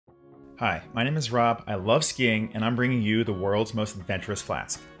Hi, my name is Rob, I love skiing, and I'm bringing you the world's most adventurous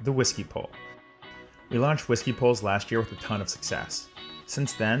flask, the WhiSki Pole. We launched WhiSki Poles last year with a ton of success.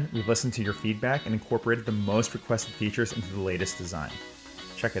 Since then, we've listened to your feedback and incorporated the most requested features into the latest design.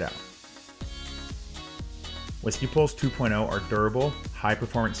 Check it out. WhiSki Poles 2.0 are durable,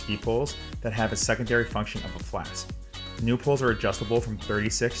 high-performance ski poles that have a secondary function of a flask. The new poles are adjustable from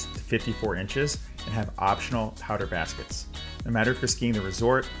 36 to 54 inches and have optional powder baskets. No matter if you're skiing the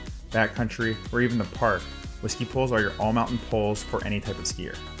resort, backcountry, or even the park, WhiSki Poles are your all-mountain poles for any type of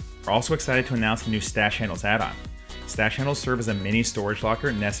skier. We're also excited to announce the new Stash Handles add-on. Stash handles serve as a mini storage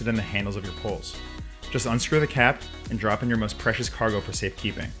locker nested in the handles of your poles. Just unscrew the cap and drop in your most precious cargo for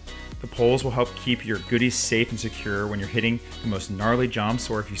safekeeping. The poles will help keep your goodies safe and secure when you're hitting the most gnarly jumps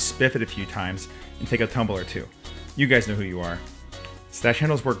or if you spiff it a few times and take a tumble or two. You guys know who you are. Stash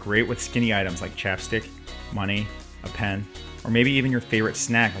handles work great with skinny items like chapstick, money, a pen, or maybe even your favorite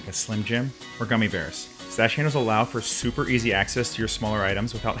snack like a Slim Jim or gummy bears. Stash handles allow for super easy access to your smaller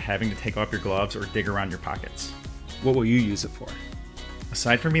items without having to take off your gloves or dig around your pockets. What will you use it for?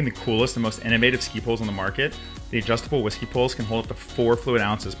 Aside from being the coolest and most innovative ski poles on the market, the adjustable WhiSki Poles can hold up to 4 fluid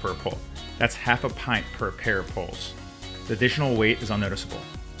ounces per pole. That's half a pint per pair of poles. The additional weight is unnoticeable.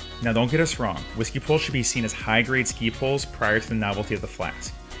 Now don't get us wrong, WhiSki Poles should be seen as high-grade ski poles prior to the novelty of the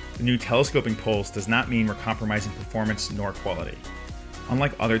flask. The new telescoping poles does not mean we're compromising performance nor quality.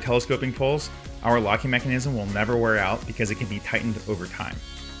 Unlike other telescoping poles, our locking mechanism will never wear out because it can be tightened over time.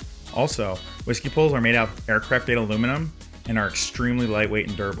 Also, WhiSki Poles are made out of aircraft-grade aluminum and are extremely lightweight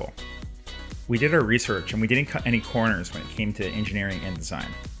and durable. We did our research and we didn't cut any corners when it came to engineering and design.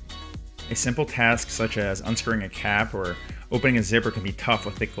 A simple task such as unscrewing a cap or opening a zipper can be tough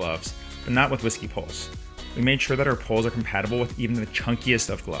with thick gloves, but not with WhiSki Poles. We made sure that our poles are compatible with even the chunkiest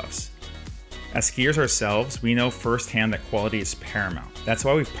of gloves. As skiers ourselves, we know firsthand that quality is paramount. That's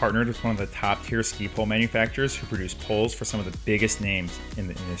why we've partnered with one of the top tier ski pole manufacturers who produce poles for some of the biggest names in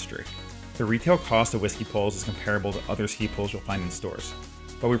the industry. The retail cost of WhiSki Poles is comparable to other ski poles you'll find in stores.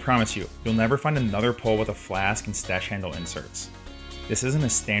 But we promise you, you'll never find another pole with a flask and stash handle inserts. This isn't a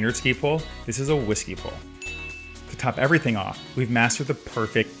standard ski pole, this is a WhiSki pole. To top everything off, we've mastered the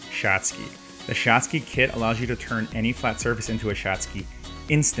perfect SHOTSKI. The SHOTSKI Kit allows you to turn any flat surface into a SHOTSKI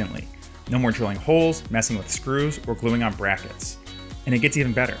instantly. No more drilling holes, messing with screws, or gluing on brackets. And it gets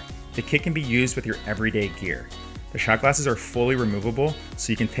even better. The kit can be used with your everyday gear. The shot glasses are fully removable,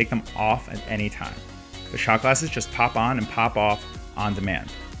 so you can take them off at any time. The shot glasses just pop on and pop off on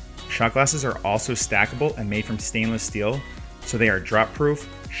demand. Shot glasses are also stackable and made from stainless steel, so they are drop-proof,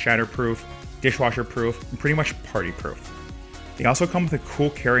 shatter-proof, dishwasher-proof, and pretty much party-proof. They also come with a cool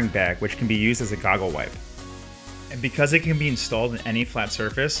carrying bag which can be used as a goggle wipe. And because it can be installed in any flat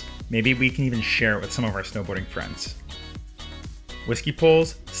surface, maybe we can even share it with some of our snowboarding friends. WhiSki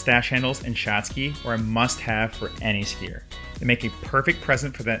Poles, stash handles, and SHOTSKI are a must-have for any skier. They make a perfect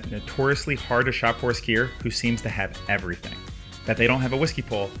present for that notoriously hard to shop for skier who seems to have everything. Bet they don't have a WhiSki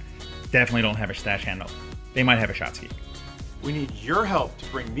pole, definitely don't have a stash handle. They might have a SHOTSKI. We need your help to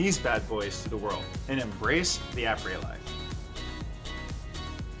bring these bad boys to the world and embrace the après life.